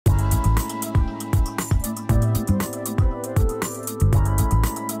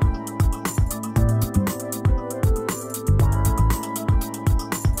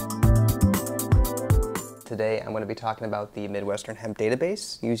going to be talking about the Midwestern hemp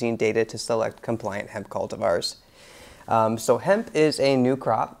database, using data to select compliant hemp cultivars. So hemp is a new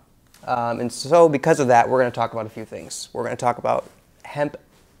crop, and so because of that, we're going to talk about a few things. We're going to talk about hemp,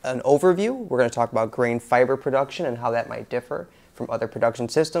 an overview. We're going to talk about grain fiber production and how that might differ from other production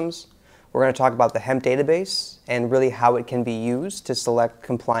systems. We're going to talk about the hemp database and really how it can be used to select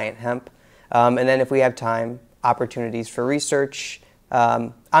compliant hemp. And then if we have time, opportunities for research,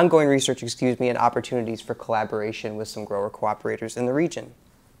 ongoing research, and opportunities for collaboration with some grower cooperators in the region.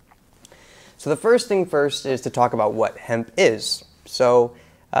 So the first thing first is to talk about what hemp is. So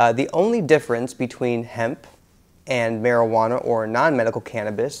the only difference between hemp and marijuana or non-medical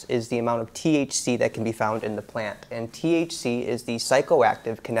cannabis is the amount of THC that can be found in the plant. And THC is the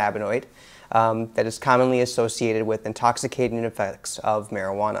psychoactive cannabinoid that is commonly associated with intoxicating effects of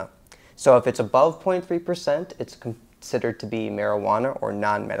marijuana. So if it's above 0.3%, it's considered to be marijuana or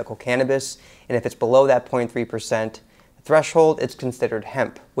non-medical cannabis. And if it's below that 0.3% threshold, it's considered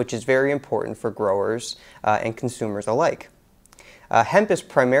hemp, which is very important for growers and consumers alike. Hemp is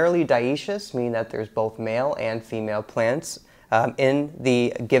primarily dioecious, meaning that there's both male and female plants in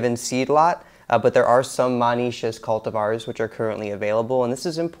the given seed lot, but there are some monoecious cultivars which are currently available, and this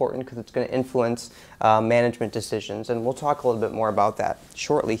is important because it's going to influence management decisions, and we'll talk a little bit more about that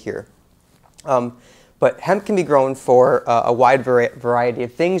shortly here. But hemp can be grown for a wide variety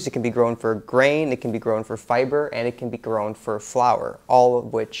of things. It can be grown for grain, it can be grown for fiber, and it can be grown for flour, all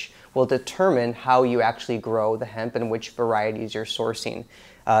of which will determine how you actually grow the hemp and which varieties you're sourcing.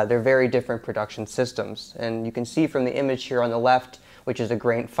 They're very different production systems. And you can see from the image here on the left, which is a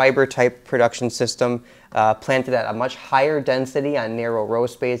grain fiber type production system, planted at a much higher density on narrow row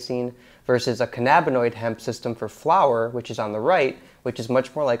spacing, versus a cannabinoid hemp system for flour, which is on the right, which is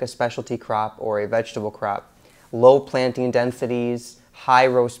much more like a specialty crop or a vegetable crop. Low planting densities, high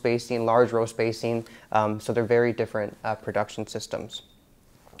row spacing, large row spacing, so they're very different production systems.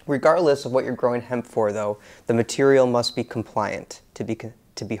 Regardless of what you're growing hemp for, though, the material must be compliant to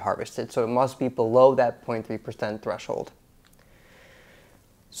be harvested, so it must be below that 0.3% threshold.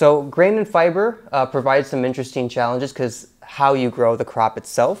 So grain and fiber provide some interesting challenges because how you grow the crop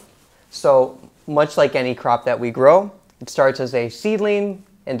itself. So much like any crop that we grow, it starts as a seedling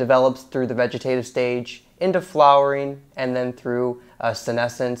and develops through the vegetative stage into flowering and then through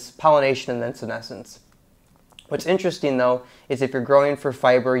senescence, pollination, and then senescence. What's interesting though is if you're growing for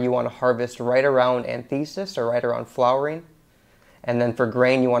fiber, you want to harvest right around anthesis or right around flowering. And then for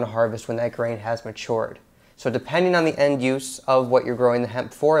grain, you want to harvest when that grain has matured. So depending on the end use of what you're growing the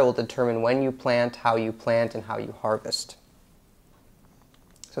hemp for, it will determine when you plant, how you plant, and how you harvest.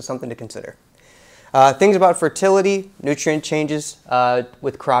 So something to consider. Things about fertility, nutrient changes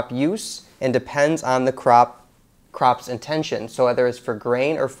with crop use, and depends on the crop's intention. So whether it's for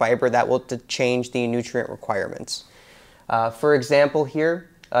grain or fiber, that will change the nutrient requirements. For example here,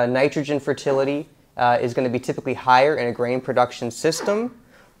 nitrogen fertility is going to be typically higher in a grain production system,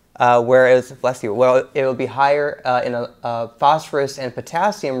 whereas, it will be higher in phosphorus and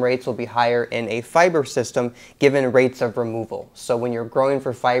potassium rates will be higher in a fiber system given rates of removal. So when you're growing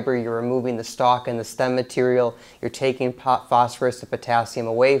for fiber, you're removing the stalk and the stem material, you're taking phosphorus and potassium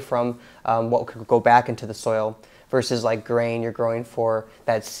away from what could go back into the soil, versus like grain, you're growing for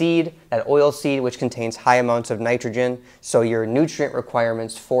that seed, that oil seed, which contains high amounts of nitrogen, so your nutrient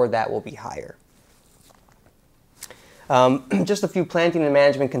requirements for that will be higher. Just a few planting and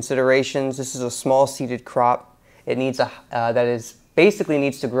management considerations. This is a small seeded crop. It needs basically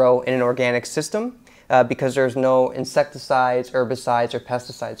needs to grow in an organic system because there's no insecticides, herbicides, or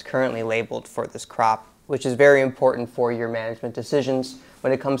pesticides currently labeled for this crop, which is very important for your management decisions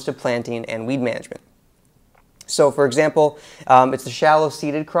when it comes to planting and weed management. So for example, it's a shallow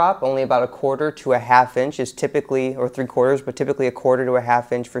seeded crop, only about 1/4 to 1/2 inch is typically, or 3/4, but typically 1/4 to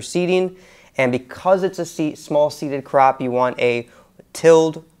 1/2 inch for seeding. And because it's a small seeded crop, you want a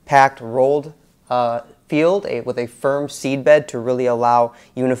tilled, packed, rolled field with a firm seed bed to really allow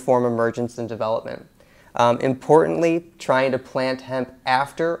uniform emergence and development. Importantly, trying to plant hemp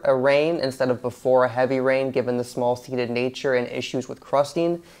after a rain instead of before a heavy rain, given the small seeded nature and issues with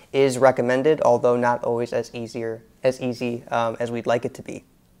crusting, is recommended, although not always as easy as we'd like it to be.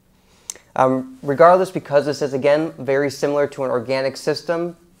 Regardless, because this is again very similar to an organic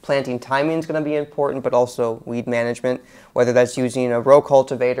system, planting timing is going to be important, but also weed management, whether that's using a row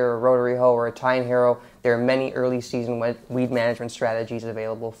cultivator, a rotary hoe, or a tine harrow. There are many early season weed management strategies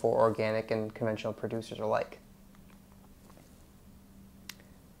available for organic and conventional producers alike.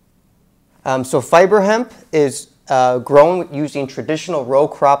 So fiber hemp is grown using traditional row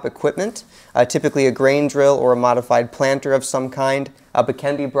crop equipment, typically a grain drill or a modified planter of some kind, but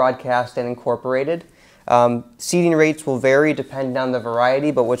can be broadcast and incorporated. Seeding rates will vary depending on the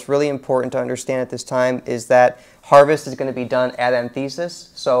variety, but what's really important to understand at this time is that harvest is going to be done at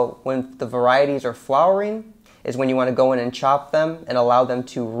anthesis. So when the varieties are flowering is when you want to go in and chop them and allow them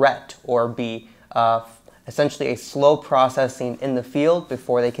to ret, or be essentially a slow processing in the field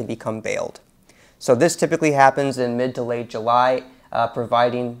before they can become baled. So this typically happens in mid to late July,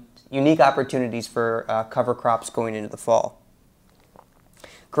 providing unique opportunities for cover crops going into the fall.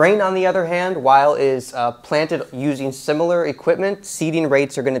 Grain, on the other hand, while is planted using similar equipment, seeding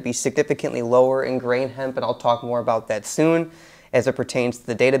rates are going to be significantly lower in grain hemp, and I'll talk more about that soon as it pertains to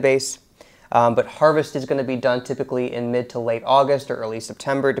the database. But harvest is going to be done typically in mid to late August or early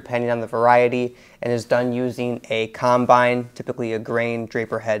September, depending on the variety, and is done using a combine, typically a grain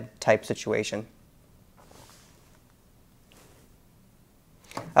draper head type situation.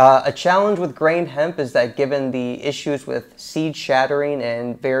 A challenge with grain hemp is that given the issues with seed shattering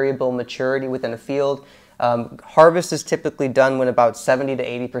and variable maturity within a field, harvest is typically done when about 70 to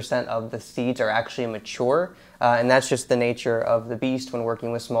 80% of the seeds are actually mature, and that's just the nature of the beast when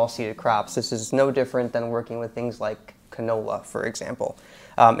working with small seeded crops. This is no different than working with things like canola, for example.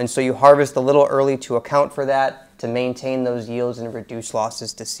 And so you harvest a little early to account for that, to maintain those yields and reduce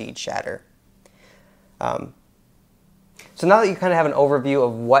losses to seed shatter. So now that you kind of have an overview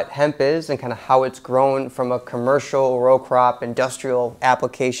of what hemp is and kind of how it's grown from a commercial, row crop, industrial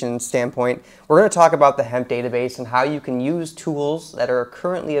application standpoint, we're going to talk about the hemp database and how you can use tools that are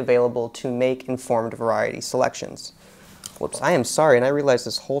currently available to make informed variety selections. Whoops, I am sorry, and I realized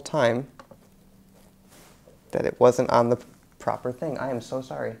this whole time that it wasn't on the proper thing. I am so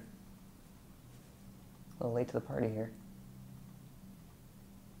sorry. A little late to the party here.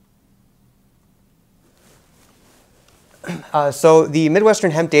 So the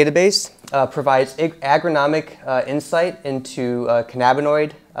Midwestern Hemp Database provides agronomic insight into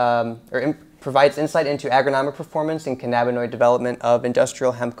cannabinoid, provides insight into agronomic performance and cannabinoid development of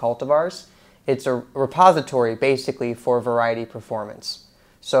industrial hemp cultivars. It's a repository basically for variety performance.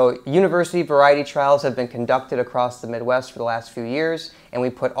 So university variety trials have been conducted across the Midwest for the last few years, and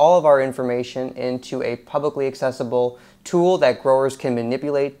we put all of our information into a publicly accessible tool that growers can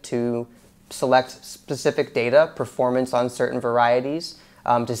manipulate to select specific data, performance on certain varieties,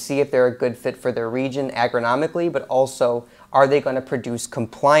 to see if they're a good fit for their region agronomically, but also are they going to produce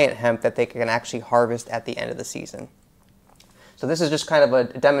compliant hemp that they can actually harvest at the end of the season. So this is just kind of a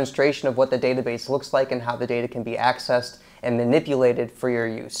demonstration of what the database looks like and how the data can be accessed and manipulated for your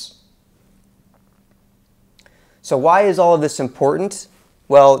use. So why is all of this important?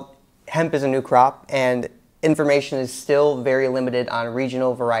 Well, hemp is a new crop, and information is still very limited on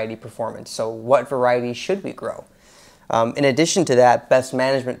regional variety performance. So what varieties should we grow? In addition to that, best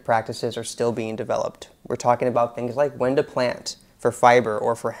management practices are still being developed. We're talking about things like when to plant for fiber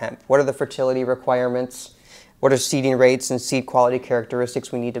or for hemp. What are the fertility requirements? What are seeding rates and seed quality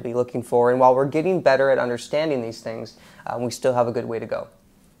characteristics we need to be looking for? And while we're getting better at understanding these things, we still have a good way to go.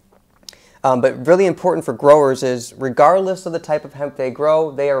 But really important for growers is, regardless of the type of hemp they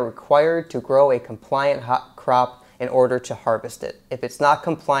grow, they are required to grow a compliant crop in order to harvest it. If it's not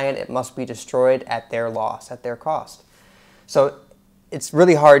compliant, it must be destroyed at their loss, at their cost. So it's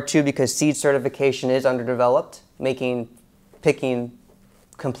really hard too, because seed certification is underdeveloped, making picking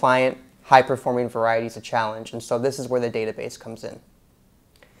compliant, high-performing varieties a challenge. And so this is where the database comes in.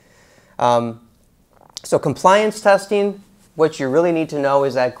 So compliance testing, what you really need to know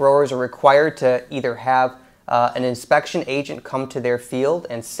is that growers are required to either have an inspection agent come to their field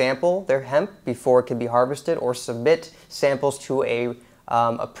and sample their hemp before it can be harvested, or submit samples to a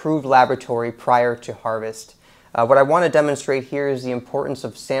approved laboratory prior to harvest. What I want to demonstrate here is the importance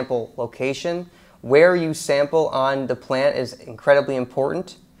of sample location. Where you sample on the plant is incredibly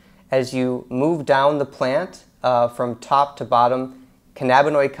important. As you move down the plant from top to bottom,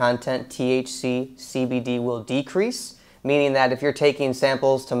 cannabinoid content, THC, CBD, will decrease, meaning that if you're taking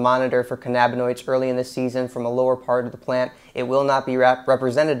samples to monitor for cannabinoids early in the season from a lower part of the plant, it will not be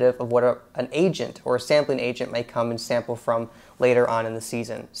representative of what an agent or a sampling agent may come and sample from later on in the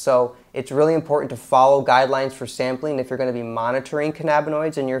season. So it's really important to follow guidelines for sampling if you're going to be monitoring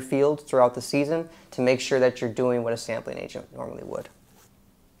cannabinoids in your fields throughout the season, to make sure that you're doing what a sampling agent normally would.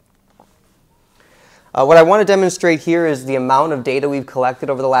 What I want to demonstrate here is the amount of data we've collected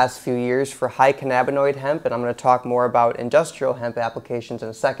over the last few years for high cannabinoid hemp, and I'm going to talk more about industrial hemp applications in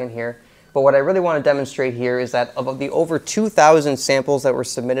a second here. But what I really want to demonstrate here is that of the over 2,000 samples that were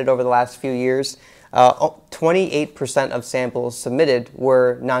submitted over the last few years, 28% of samples submitted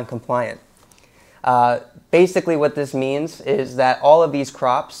were non-compliant. Basically what this means is that all of these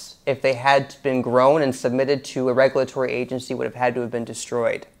crops, if they had been grown and submitted to a regulatory agency, would have had to have been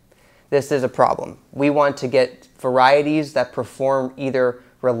destroyed. this is a problem. We want to get varieties that perform either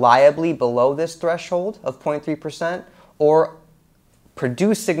reliably below this threshold of 0.3% or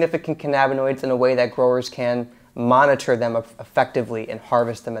produce significant cannabinoids in a way that growers can monitor them effectively and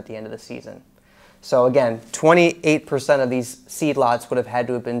harvest them at the end of the season. So again, 28% of these seed lots would have had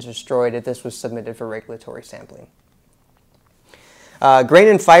to have been destroyed if this was submitted for regulatory sampling. Grain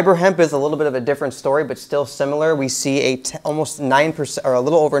and fiber hemp is a little bit of a different story, but still similar. We see almost 9%, or a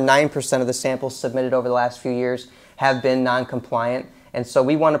little over 9% of the samples submitted over the last few years have been non-compliant. And so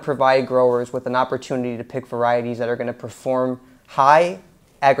we want to provide growers with an opportunity to pick varieties that are going to perform high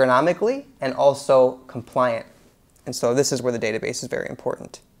agronomically and also compliant. And so this is where the database is very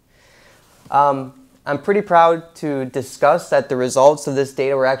important. I'm pretty proud to discuss that the results of this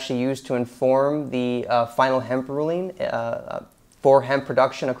data were actually used to inform the final hemp ruling for hemp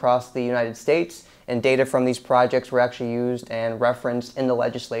production across the United States, and data from these projects were actually used and referenced in the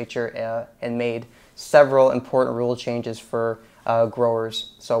legislature and made several important rule changes for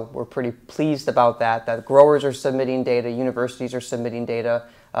growers. So we're pretty pleased about that growers are submitting data, universities are submitting data,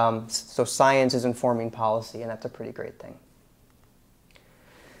 so science is informing policy, and that's a pretty great thing.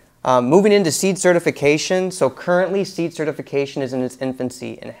 Moving into seed certification, so currently seed certification is in its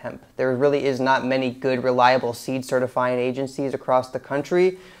infancy in hemp. There really is not many good, reliable seed certifying agencies across the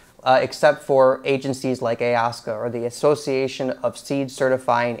country, except for agencies like ASCA, or the Association of Seed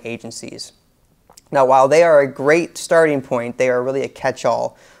Certifying Agencies. Now, while they are a great starting point, they are really a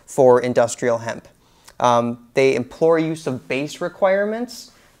catch-all for industrial hemp. They implore use of base requirements,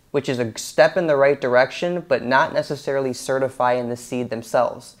 which is a step in the right direction, but not necessarily certifying the seed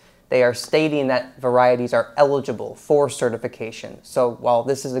themselves. They are stating that varieties are eligible for certification. So while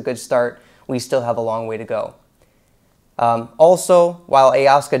this is a good start, we still have a long way to go. Also, while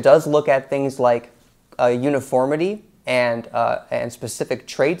ASCA does look at things like uniformity and specific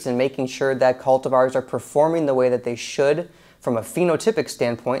traits and making sure that cultivars are performing the way that they should from a phenotypic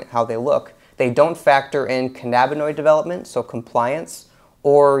standpoint, how they look, they don't factor in cannabinoid development, so compliance,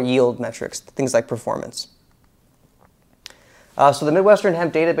 or yield metrics, things like performance. So the Midwestern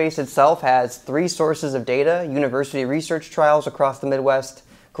Hemp Database itself has 3 sources of data: university research trials across the Midwest,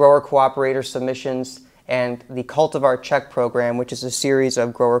 grower cooperator submissions, and the Cultivar Check program, which is a series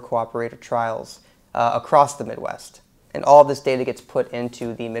of grower cooperator trials across the Midwest. And all of this data gets put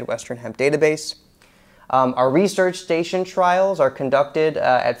into the Midwestern Hemp Database. Our research station trials are conducted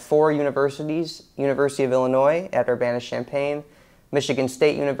at 4 universities: University of Illinois at Urbana-Champaign, Michigan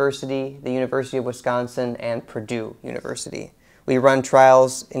State University, the University of Wisconsin, and Purdue University. We run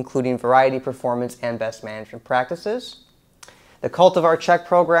trials including variety performance and best management practices. The Cultivar Check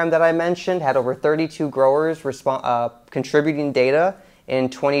program that I mentioned had over 32 growers contributing data in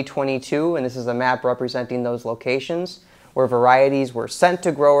 2022, and this is a map representing those locations where varieties were sent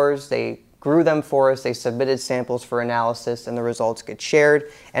to growers, they grew them for us, they submitted samples for analysis, and the results get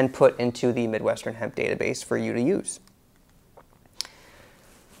shared and put into the Midwestern Hemp Database for you to use.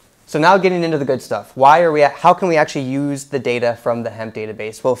 So now getting into the good stuff. How can we actually use the data from the hemp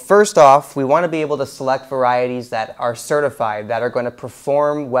database? Well, first off, we want to be able to select varieties that are certified, that are going to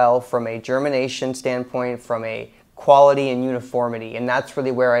perform well from a germination standpoint, from a quality and uniformity, and that's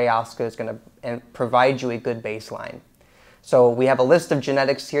really where ASCA is going to provide you a good baseline. So we have a list of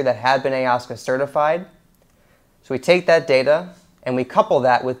genetics here that have been ASCA certified. So we take that data and we couple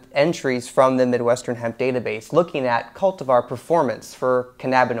that with entries from the Midwestern Hemp Database looking at cultivar performance for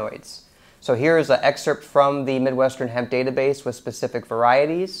cannabinoids. So here is an excerpt from the Midwestern Hemp Database with specific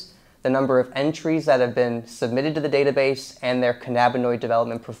varieties, the number of entries that have been submitted to the database, and their cannabinoid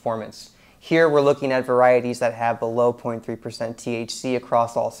development performance. Here we're looking at varieties that have below 0.3% THC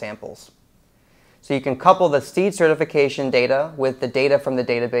across all samples. So you can couple the seed certification data with the data from the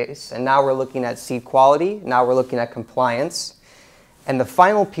database, and now we're looking at seed quality, now we're looking at compliance. And the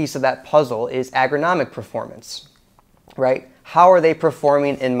final piece of that puzzle is agronomic performance, right? How are they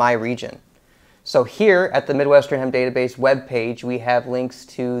performing in my region? So here at the Midwestern Hemp Database webpage, we have links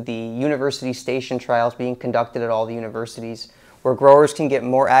to the university station trials being conducted at all the universities, where growers can get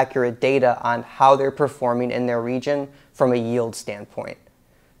more accurate data on how they're performing in their region from a yield standpoint.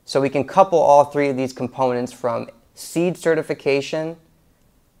 So we can couple all 3 of these components from seed certification,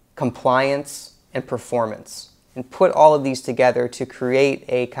 compliance, and performance, and put all of these together to create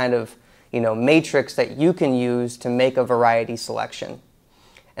a kind of matrix that you can use to make a variety selection.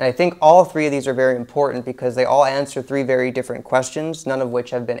 And I think all 3 of these are very important because they all answer 3 very different questions, none of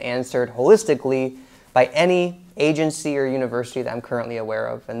which have been answered holistically by any agency or university that I'm currently aware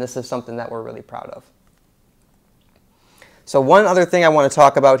of, and this is something that we're really proud of. So one other thing I want to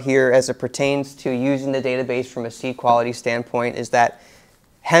talk about here as it pertains to using the database from a seed quality standpoint is that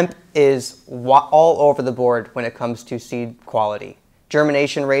Hemp is all over the board when it comes to seed quality.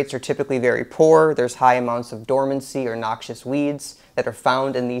 Germination rates are typically very poor. There's high amounts of dormancy or noxious weeds that are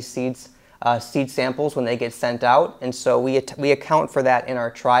found in these seed samples when they get sent out, and so we account for that in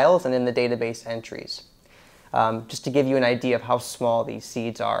our trials and in the database entries. Just to give you an idea of how small these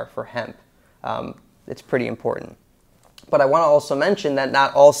seeds are for hemp, it's pretty important. But I want to also mention that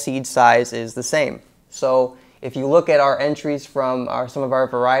not all seed size is the same. So if you look at our entries from some of our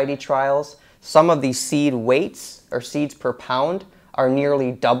variety trials, some of the seed weights or seeds per pound are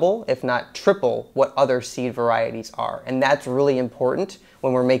nearly double, if not triple, what other seed varieties are. And that's really important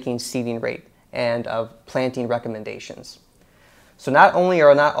when we're making seeding rate and planting recommendations. So not only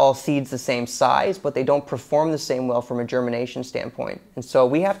are not all seeds the same size, but they don't perform the same well from a germination standpoint. And so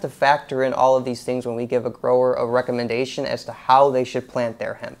we have to factor in all of these things when we give a grower a recommendation as to how they should plant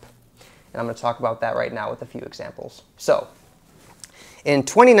their hemp. And I'm going to talk about that right now with a few examples. So in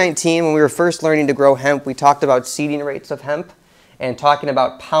 2019, when we were first learning to grow hemp, we talked about seeding rates of hemp and talking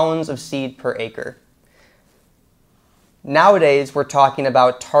about pounds of seed per acre. Nowadays, we're talking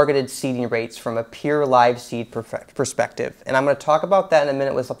about targeted seeding rates from a pure live seed perspective. And I'm going to talk about that in a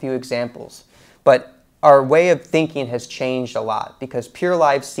minute with a few examples. But our way of thinking has changed a lot because pure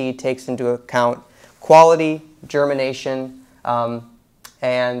live seed takes into account quality, germination, and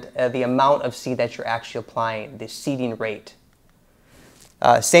the amount of seed that you're actually applying, the seeding rate.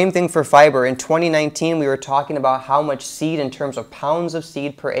 Same thing for fiber. In 2019, we were talking about how much seed in terms of pounds of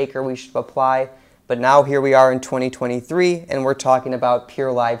seed per acre we should apply. But now here we are in 2023, and we're talking about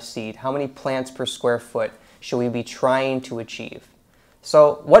pure live seed. How many plants per square foot should we be trying to achieve?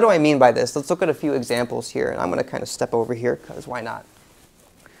 So what do I mean by this? Let's look at a few examples here, and I'm going to kind of step over here because why not?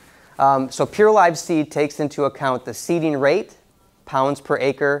 So pure live seed takes into account the seeding rate, pounds per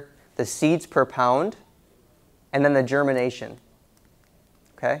acre, the seeds per pound, and then the germination.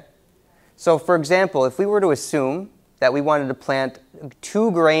 Okay? So for example, if we were to assume that we wanted to plant 2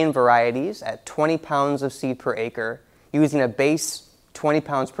 grain varieties at 20 pounds of seed per acre using a base 20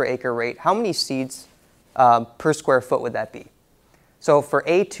 pounds per acre rate, how many seeds per square foot would that be? So for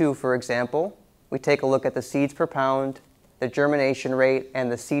A2, for example, we take a look at the seeds per pound, the germination rate,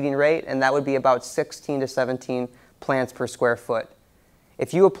 and the seeding rate, and that would be about 16 to 17 plants per square foot.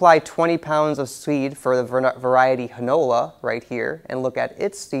 If you apply 20 pounds of seed for the variety Hanola right here and look at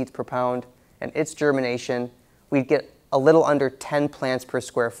its seeds per pound and its germination, we'd get a little under 10 plants per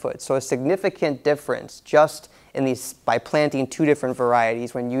square foot. So a significant difference just in these by planting 2 different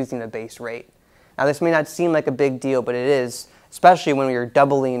varieties when using a base rate. Now this may not seem like a big deal, but it is, especially when you're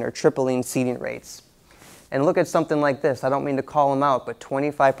doubling or tripling seeding rates. And look at something like this. I don't mean to call them out, but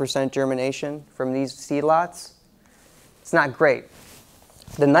 25% germination from these seed lots, it's not great.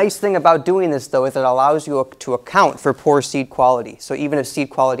 The nice thing about doing this, though, is it allows you to account for poor seed quality. So even if seed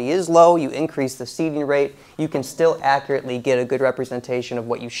quality is low, you increase the seeding rate, you can still accurately get a good representation of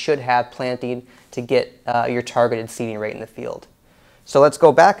what you should have planting to get your targeted seeding rate in the field. So let's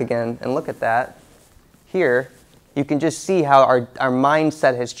go back again and look at that. Here, you can just see how our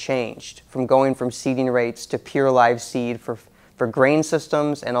mindset has changed from going from seeding rates to pure live seed for grain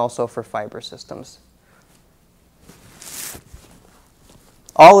systems and also for fiber systems.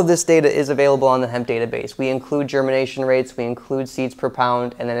 All of this data is available on the Hemp database. We include germination rates, we include seeds per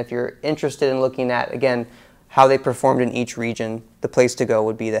pound, and then if you're interested in looking at, again, how they performed in each region, the place to go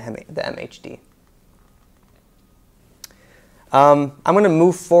would be the MHD. I'm going to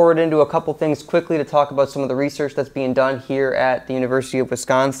move forward into a couple things quickly to talk about some of the research that's being done here at the University of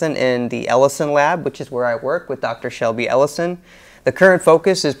Wisconsin in the Ellison lab, which is where I work with Dr. Shelby Ellison. The current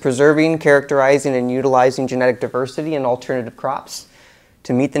focus is preserving, characterizing, and utilizing genetic diversity in alternative crops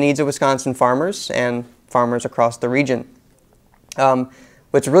to meet the needs of Wisconsin farmers and farmers across the region.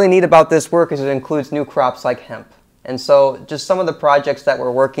 What's really neat about this work is it includes new crops like hemp. And so just some of the projects that we're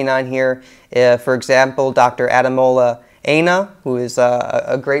working on here, for example, Dr. Adamola Aina, who is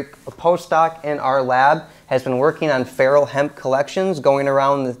a great postdoc in our lab, has been working on feral hemp collections, going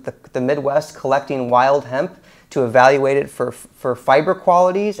around the Midwest collecting wild hemp to evaluate it for fiber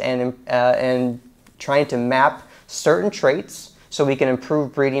qualities and trying to map certain traits so we can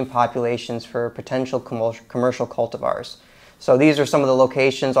improve breeding populations for potential commercial cultivars. So these are some of the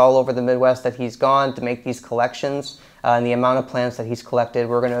locations all over the Midwest that he's gone to make these collections. And the amount of plants that he's collected,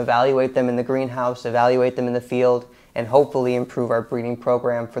 we're going to evaluate them in the greenhouse, evaluate them in the field, and hopefully improve our breeding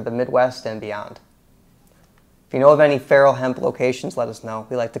program for the Midwest and beyond. If you know of any feral hemp locations, let us know.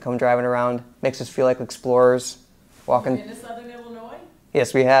 We like to come driving around. Makes us feel like explorers. Walking. In Southern Illinois?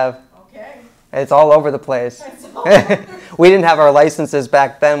 Yes, we have. Okay. It's all over the place. We didn't have our licenses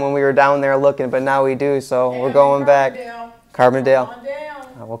back then when we were down there looking, but now we do, so and we're going back. Carbondale. Come on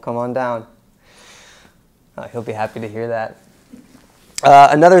down. We'll come on down. He'll be happy to hear that.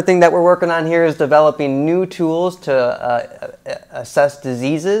 Another thing that we're working on here is developing new tools to assess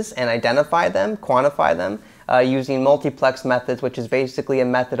diseases and identify them, quantify them, using multiplex methods, which is basically a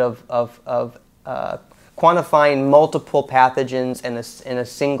method of quantifying multiple pathogens in a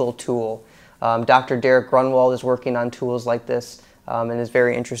single tool. Dr. Derek Grunwald is working on tools like this and is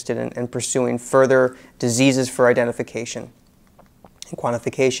very interested in pursuing further diseases for identification and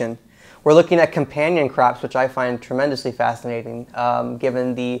quantification. We're looking at companion crops, which I find tremendously fascinating,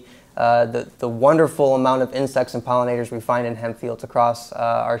 given the wonderful amount of insects and pollinators we find in hemp fields across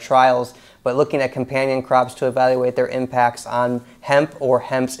our trials, but looking at companion crops to evaluate their impacts on hemp or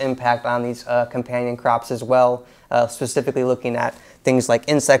hemp's impact on these companion crops as well, specifically looking at things like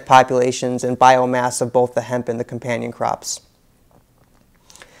insect populations and biomass of both the hemp and the companion crops.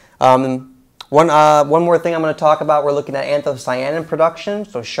 One more thing I'm going to talk about, we're looking at anthocyanin production.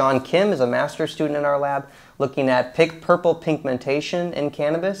 So Sean Kim is a master's student in our lab looking at purple pigmentation in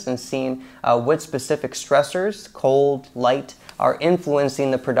cannabis and seeing what specific stressors, cold, light, are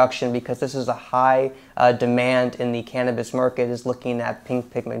influencing the production, because this is a high demand in the cannabis market, is looking at pink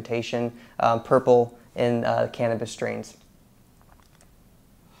pigmentation, purple in cannabis strains.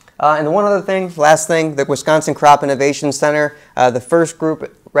 And one other thing, last thing, the Wisconsin Crop Innovation Center, the first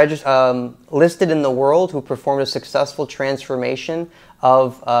group listed in the world who performed a successful transformation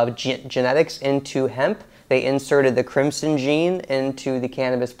of genetics into hemp. They inserted the crimson gene into the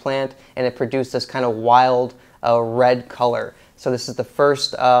cannabis plant, and it produced this kind of wild red color. So this is the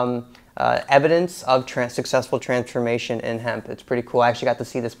first evidence of successful transformation in hemp. It's pretty cool. I actually got to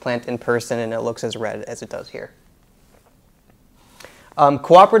see this plant in person, and it looks as red as it does here.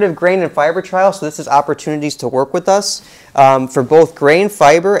 Cooperative grain and fiber trials, so this is opportunities to work with us. For both grain,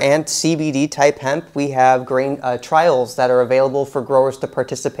 fiber, and CBD type hemp, we have grain trials that are available for growers to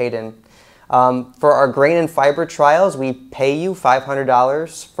participate in. For our grain and fiber trials, we pay you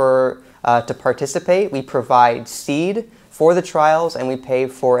 $500 to participate. We provide seed for the trials, and we pay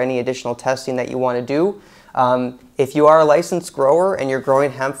for any additional testing that you want to do. If you are a licensed grower and you're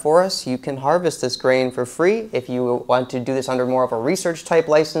growing hemp for us, you can harvest this grain for free. If you want to do this under more of a research type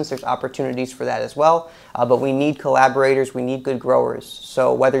license, there's opportunities for that as well. But we need collaborators, we need good growers.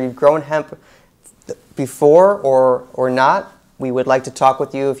 So whether you've grown hemp before or not, we would like to talk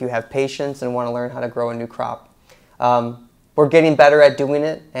with you if you have patience and want to learn how to grow a new crop. We're getting better at doing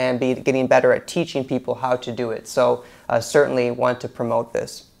it and getting better at teaching people how to do it. So certainly want to promote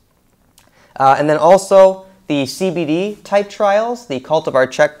this. And then also the CBD type trials, the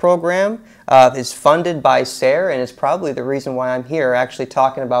Cultivar Check program is funded by SARE, and is probably the reason why I'm here actually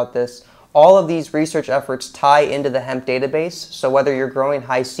talking about this. All of these research efforts tie into the hemp database, so whether you're growing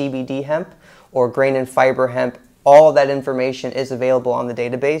high CBD hemp or grain and fiber hemp, all of that information is available on the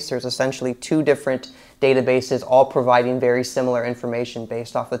database. There's essentially 2 different databases, all providing very similar information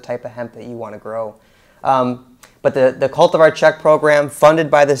based off the type of hemp that you want to grow. But the Cultivar Check program, funded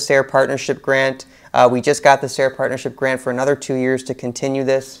by the SARE Partnership Grant, we just got the SARE Partnership Grant for another 2 years to continue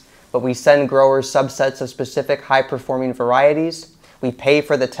this, but we send growers subsets of specific high-performing varieties. We pay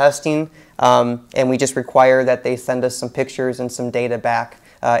for the testing, and we just require that they send us some pictures and some data back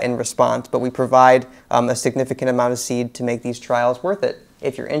in response. But we provide a significant amount of seed to make these trials worth it.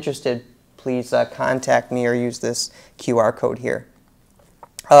 If you're interested, please contact me or use this QR code here.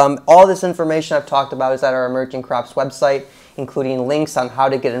 All this information I've talked about is at our Emerging Crops website, including links on how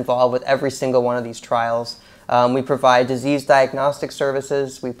to get involved with every single one of these trials. We provide disease diagnostic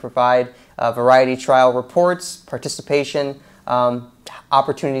services, we provide variety trial reports, participation,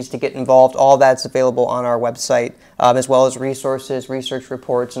 opportunities to get involved. All that's available on our website, as well as resources, research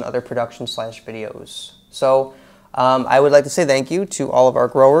reports, and other production/videos. So I would like to say thank you to all of our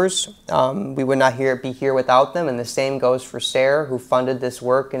growers. We would not be here without them, and the same goes for SARE, who funded this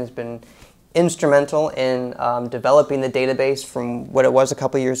work and has been instrumental in developing the database from what it was a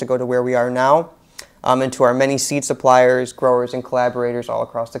couple years ago to where we are now. And to our many seed suppliers, growers, and collaborators all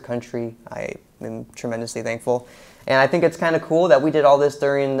across the country, I am tremendously thankful. And I think it's kind of cool that we did all this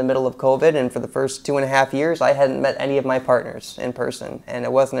during the middle of COVID, and for the first 2.5 years, I hadn't met any of my partners in person. And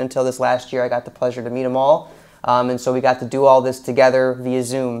it wasn't until this last year I got the pleasure to meet them all. And so we got to do all this together via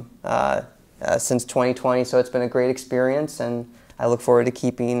Zoom since 2020. So it's been a great experience, and I look forward to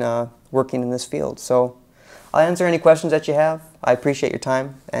keeping working in this field. So I'll answer any questions that you have. I appreciate your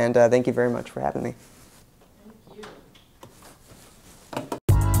time, and thank you very much for having me.